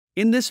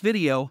In this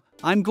video,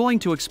 I'm going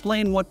to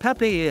explain what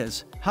Pepe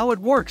is, how it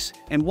works,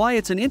 and why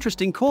it's an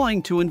interesting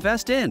coin to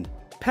invest in.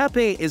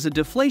 Pepe is a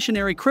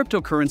deflationary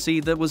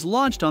cryptocurrency that was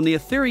launched on the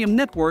Ethereum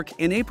network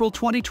in April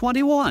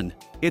 2021.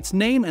 Its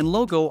name and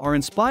logo are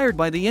inspired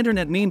by the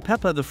internet meme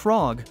Pepe the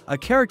Frog, a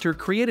character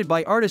created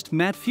by artist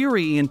Matt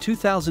Fury in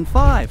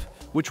 2005,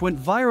 which went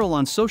viral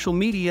on social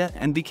media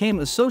and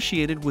became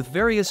associated with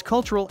various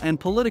cultural and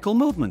political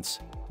movements.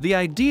 The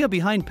idea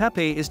behind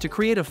Pepe is to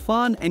create a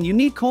fun and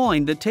unique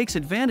coin that takes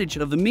advantage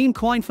of the meme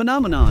coin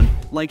phenomenon,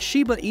 like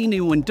Shiba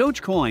Inu and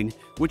Dogecoin,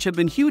 which have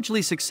been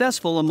hugely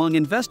successful among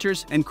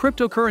investors and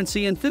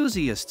cryptocurrency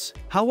enthusiasts.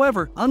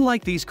 However,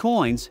 unlike these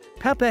coins,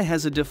 Pepe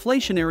has a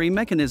deflationary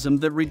mechanism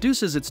that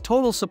reduces its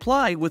total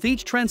supply with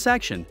each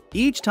transaction.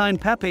 Each time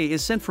Pepe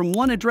is sent from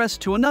one address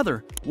to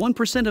another,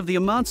 1% of the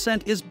amount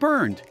sent is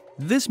burned.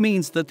 This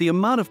means that the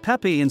amount of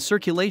Pepe in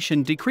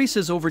circulation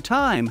decreases over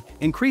time,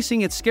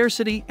 increasing its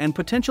scarcity and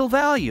potential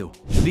value.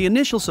 The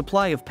initial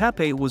supply of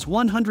Pepe was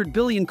 100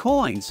 billion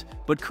coins,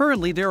 but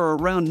currently there are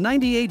around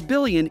 98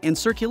 billion in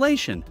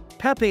circulation.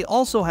 Pepe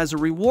also has a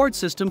reward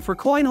system for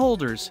coin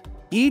holders.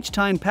 Each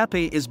time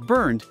Pepe is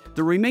burned,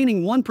 the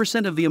remaining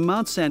 1% of the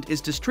amount sent is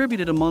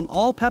distributed among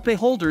all Pepe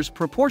holders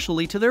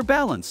proportionally to their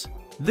balance.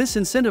 This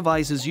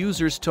incentivizes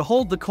users to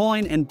hold the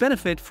coin and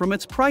benefit from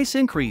its price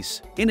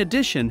increase. In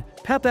addition,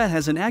 Pepe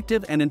has an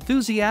active and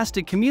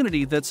enthusiastic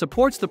community that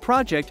supports the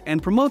project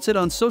and promotes it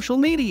on social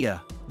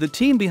media. The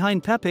team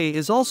behind Pepe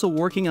is also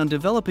working on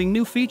developing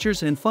new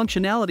features and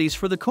functionalities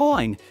for the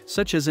coin,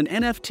 such as an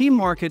NFT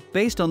market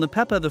based on the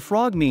Pepe the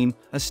Frog meme,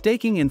 a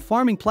staking and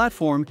farming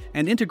platform,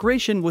 and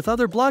integration with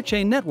other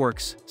blockchain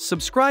networks.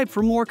 Subscribe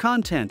for more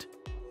content.